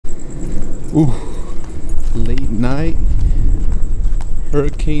Ooh, late night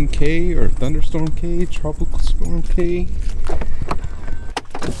Hurricane K or Thunderstorm K, Tropical Storm K.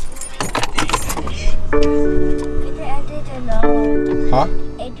 Huh?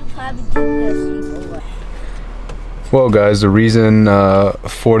 Well guys, the reason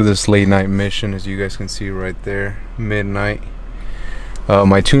for this late night mission, as you guys can see right there, midnight.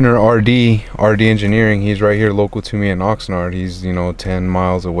 My tuner RD Engineering, he's right here local to me in Oxnard. He's, you know, 10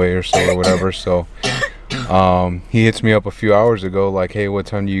 miles away or so or whatever. So he hits me up a few hours ago like, hey, what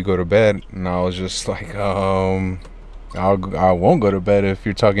time do you go to bed? And I was just like, I won't go to bed if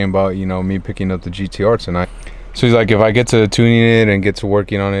you're talking about, you know, me picking up the GTR tonight. So he's like, if I get to tuning it and get to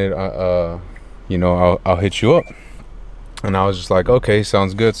working on it, you know, I'll hit you up. And I was just like, okay,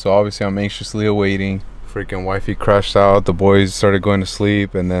 sounds good. So obviously I'm anxiously awaiting. Freaking wifey crashed out, the boys started going to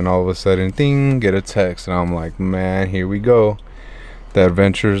sleep, and then all of a sudden, ding, get a text. And I'm like, man, here we go. The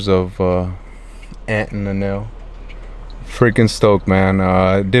adventures of Ant and Anil. Freaking stoked,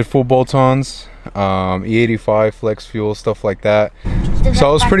 man. Did full bolt-ons, E85 flex fuel, stuff like that. So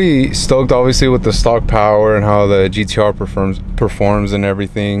I was pretty stoked, obviously, with the stock power and how the GTR performs and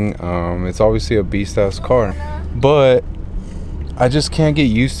everything. It's obviously a beast-ass car, but I just can't get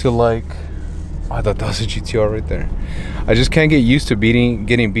used to, like, I thought that was a GTR right there. I just can't get used to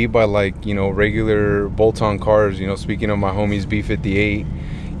getting beat by, like, you know, regular bolt-on cars. You know, speaking of my homies B58,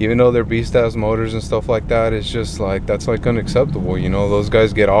 even though they're beast-ass motors and stuff like that, it's just like, that's like unacceptable. You know, those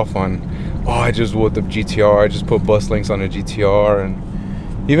guys get off on, oh, I just whooped up GTR, I just put bus links on a GTR.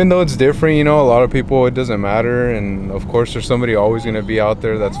 And even though it's different, you know, a lot of people, it doesn't matter. And of course there's somebody always going to be out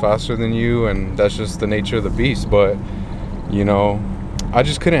there that's faster than you, and that's just the nature of the beast. But, you know, I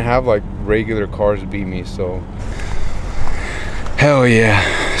just couldn't have like regular cars beat me. So hell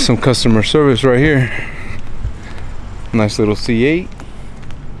yeah, some customer service right here. Nice little C8.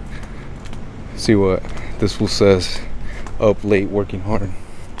 See what this fool says: up late working hard.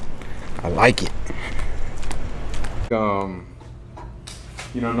 I like it.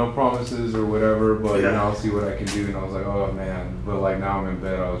 You know, no promises or whatever, but you know, I'll see what I can do. And I was like, oh man, but like now I'm in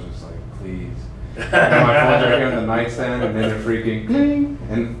bed, I was just like, please. And my phone's right here on the nightstand, and then it freaking cling.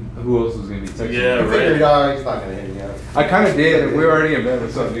 And who else was gonna be texting? Yeah, right. He's not gonna hit me up. I kind of did. We were already in bed.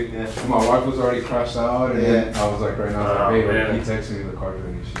 What's up, dude? Yeah. My wife was already crashed out, and then I was like, right now, hey, like, he texted me the car's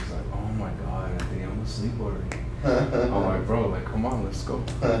ready. She's like, oh my god, I think I'm asleep already. I'm like, bro, like, come on, let's go.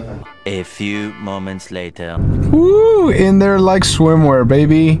 A few moments later. Woo! In there like swimwear,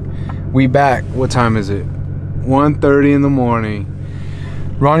 baby. We back. What time is it? 1:30 in the morning.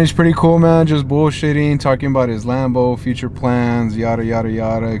 Ronnie's pretty cool, man, just bullshitting, talking about his Lambo, future plans, yada yada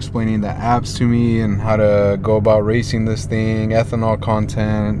yada, explaining the apps to me and how to go about racing this thing, ethanol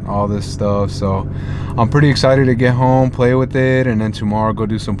content, all this stuff. So I'm pretty excited to get home, play with it, and then tomorrow go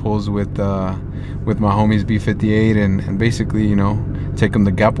do some pulls with my homies B58 and basically, you know, take them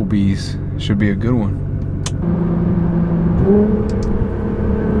to Gapplebee's. Should be a good one.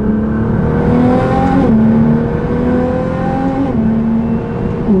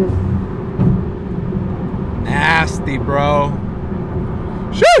 Nasty, bro.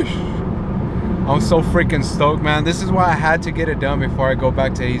 Sheesh. I'm so freaking stoked, man. This is why I had to get it done before I go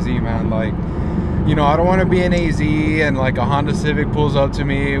back to AZ, man. Like, you know, I don't want to be in AZ and like a Honda Civic pulls up to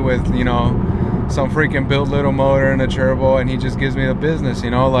me with, you know, some freaking built little motor and a turbo, and he just gives me the business,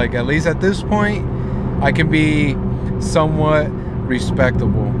 you know. Like, at least at this point I can be somewhat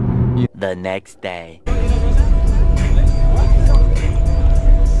respectable. The next day.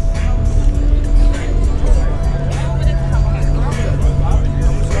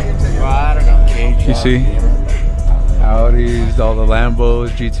 You see, Audis, all the Lambos,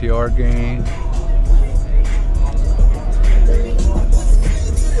 GTR gang.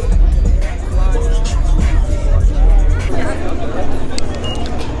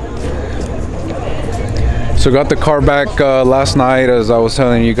 So got the car back last night, as I was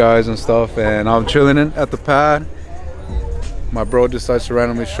telling you guys and stuff, and I'm chilling at the pad. My bro decides to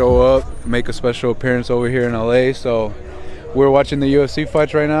randomly show up, make a special appearance over here in LA. So we're watching the UFC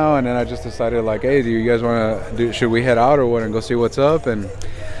fights right now, and then I just decided, like, hey, do you guys want to do, should we head out or what and go see what's up? And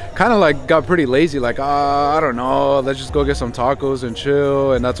kind of like got pretty lazy, like, I don't know, let's just go get some tacos and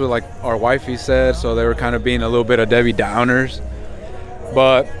chill. And that's what like our wifey said, so they were kind of being a little bit of Debbie Downers.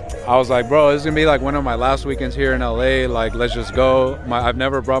 But I was like, bro, this is gonna be like one of my last weekends here in LA, like, let's just go. I've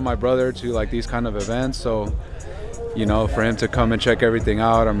never brought my brother to like these kind of events, so, you know, for him to come and check everything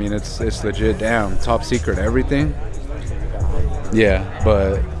out, I mean, it's legit. Damn, top secret everything. Yeah,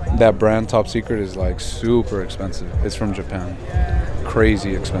 but that brand Top Secret is like super expensive. It's from Japan.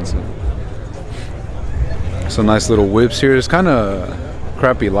 Crazy expensive. Some nice little whips here. It's kind of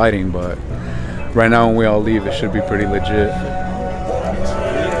crappy lighting, but right now when we all leave, it should be pretty legit.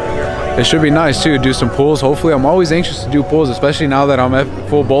 It should be nice too, do some pulls. Hopefully, I'm always anxious to do pulls, especially now that I'm at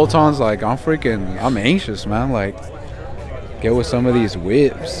full bolt-ons. Like, I'm anxious, man. Like, get with some of these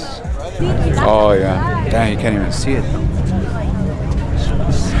whips. Oh yeah, dang, you can't even see it though.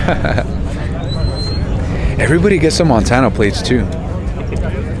 Everybody gets some Montana plates too.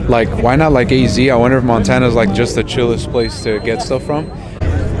 Like, why not like AZ? I wonder if Montana's like just the chillest place to get stuff from.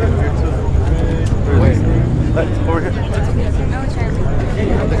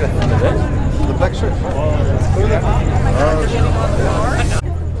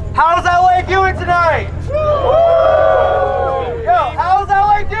 How's LA doing tonight? Yo, how's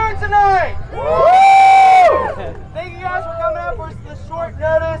LA doing tonight? Thank you guys for coming out for the short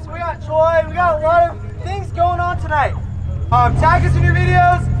notice. We got Troy. We got a lot of things going on tonight. Tag us in your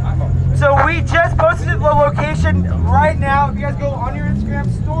videos. So we just posted the location right now. If you guys go on your Instagram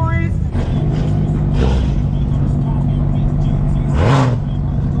stories.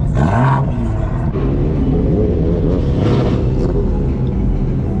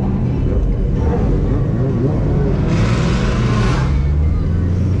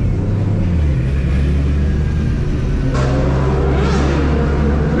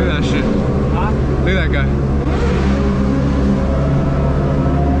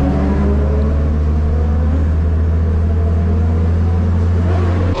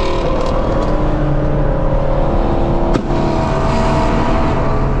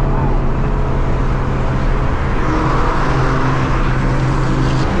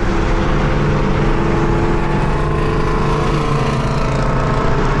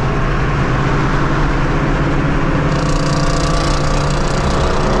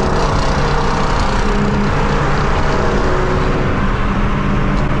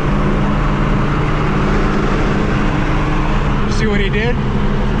 What he did?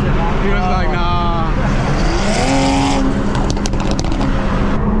 He was like, nah.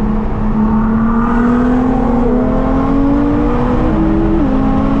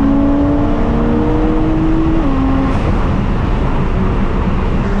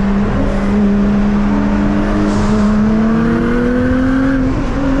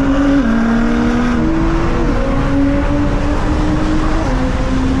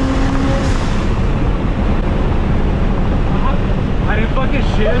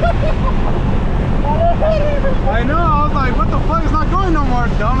 I know, I was like, what the fuck, it's not going no more,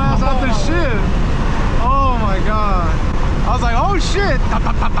 dumbass, off this shit. Oh my god. I was like, oh shit.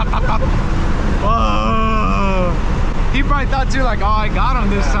 Whoa. He probably thought too, like, oh, I got him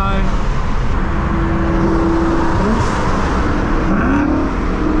this time.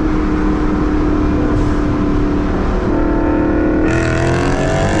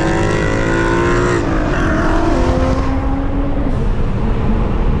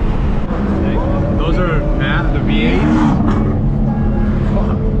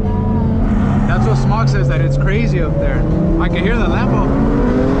 That's what Smog says, that it's crazy up there. I can hear the Lambo.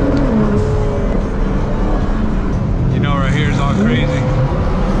 You know, right here is all crazy.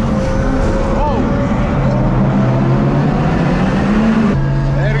 Oh!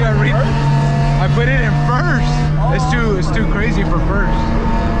 I put it in first. It's too crazy for first.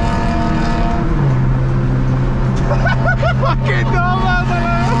 Fucking dumbass.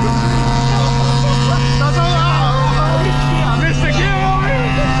 Mr. Gill over here.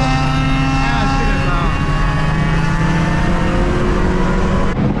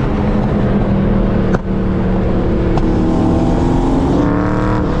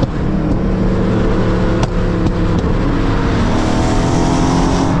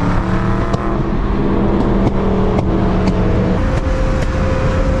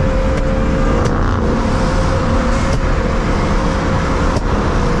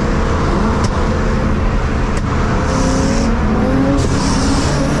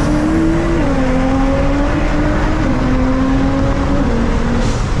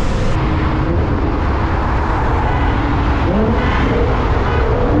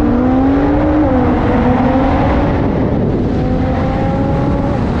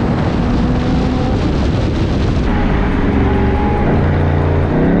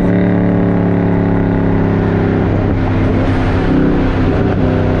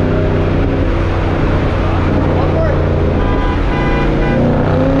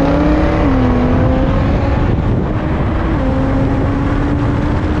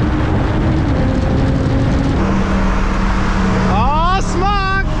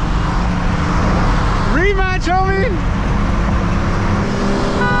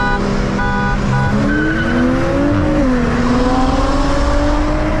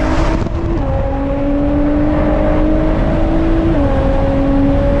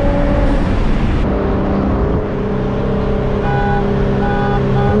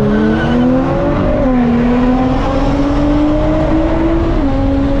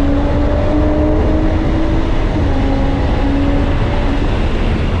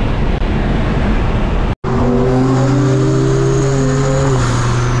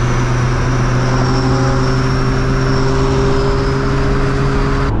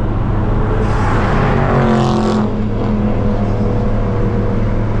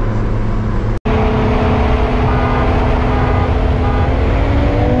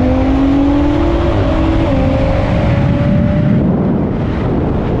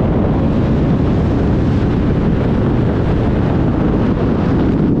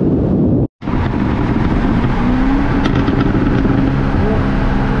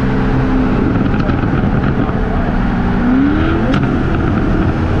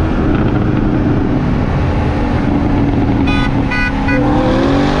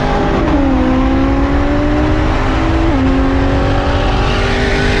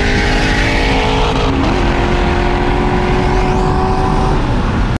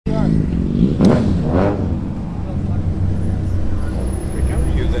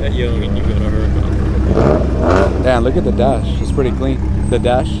 Yo, you go to her. Damn, look at the dash. It's pretty clean. The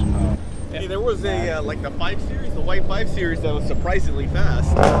dash. Hey, there was a like the 5 Series, the white 5 Series that was surprisingly fast.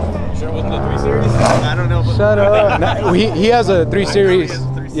 Sure it wasn't the 3 Series? I don't know. But Shut up. Nah, he has a 3 Series. He has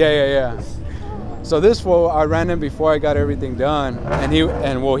a 3 Series. Yeah. So this fool, I ran him before I got everything done, and he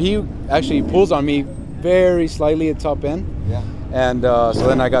actually pulls on me very slightly at top end. Yeah. And so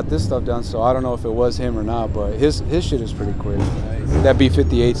then I got this stuff done. So I don't know if it was him or not, but his shit is pretty quick. That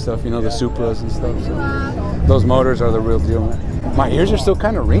B58 stuff, you know, the Supras and stuff. So those motors are the real deal, man. My ears are still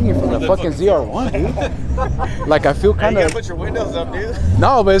kind of ringing from the fucking ZR1, dude. Like I feel kind you of. gotta put your windows up, dude.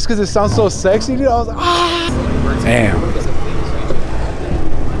 No, but it's because it sounds so sexy, dude. I was like, ah. Damn.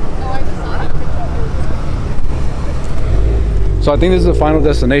 So I think this is the final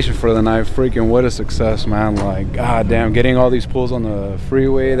destination for the night. Freaking what a success, man. Like, god damn, getting all these pulls on the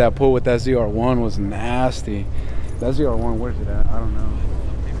freeway. That pull with that ZR1 was nasty. That ZR1, where's it at? I don't know.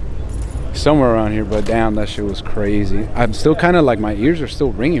 Somewhere around here, but damn, that shit was crazy. I'm still kind of like, my ears are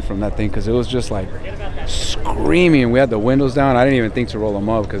still ringing from that thing because it was just like screaming. We had the windows down. I didn't even think to roll them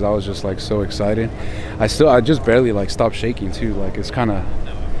up because I was just like so excited. I just barely like stopped shaking too. Like it's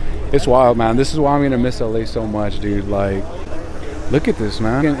wild, man. This is why I'm gonna miss LA so much, dude. Like, look at this,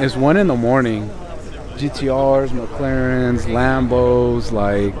 man. It's 1 in the morning. GTRs, McLarens, Lambos,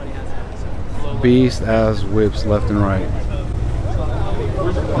 like beast ass whips left and right.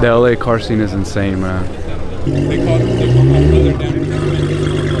 The LA car scene is insane, man. They called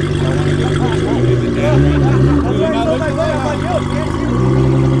my brother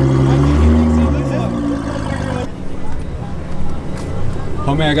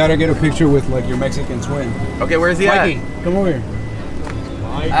Homie, I gotta get a picture with like your Mexican twin. Okay, where's he Mikey, at? come over here.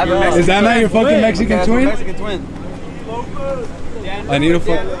 I have a Mexican Is that not your fucking twin. Mexican That's twin? my Mexican twin. I need a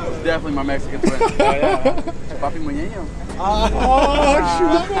fuck. It's definitely my Mexican twin. Oh, yeah. Papi Muñeño. Oh,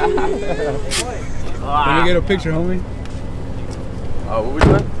 shoot. Let me get a picture, homie. Oh, what we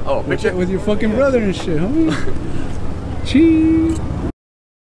doing? Oh, picture? With your fucking brother and shit, homie. Cheese.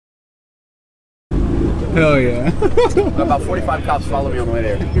 Hell yeah. About 45 cops follow me on the way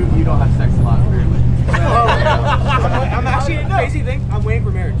there. You don't have sex a lot, apparently. I'm actually, crazy thing, I'm waiting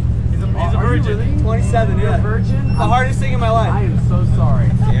for marriage. He's a virgin. Really? 27, yeah. Virgin? The hardest thing in my life. I am so sorry.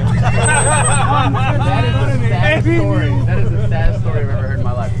 That is a sad story. That is the saddest story I've ever heard in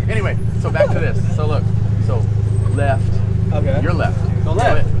my life. Anyway, so back to this. So look, so left. Okay. You're left. Go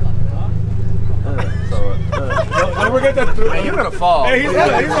left. Don't forget that. Man, you're gonna fall. Hey, he's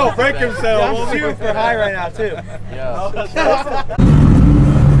gonna break himself. Yeah, I'm super high right now, too. Yeah.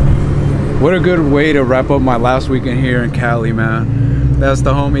 What a good way to wrap up my last weekend here in Cali, man. That's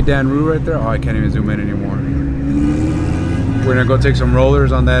the homie Dan Rue right there. Oh, I can't even zoom in anymore. We're gonna go take some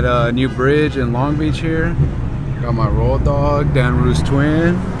rollers on that new bridge in Long Beach here. Got my roll dog, Dan Rue's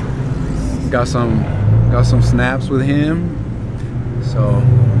twin. Got some snaps with him. So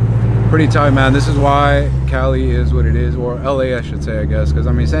pretty tight, man. This is why Cali is what it is, or LA I should say, I guess, because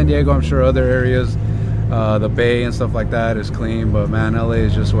I mean San Diego, I'm sure other areas, the Bay and stuff like that is clean, but man, LA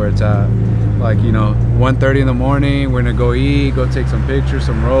is just where it's at. Like, you know, 1:30 in the morning, we're gonna go eat, go take some pictures,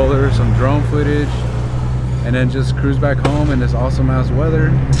 some rollers, some drone footage, and then just cruise back home in this awesome ass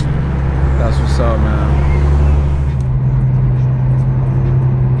weather. That's what's up, man.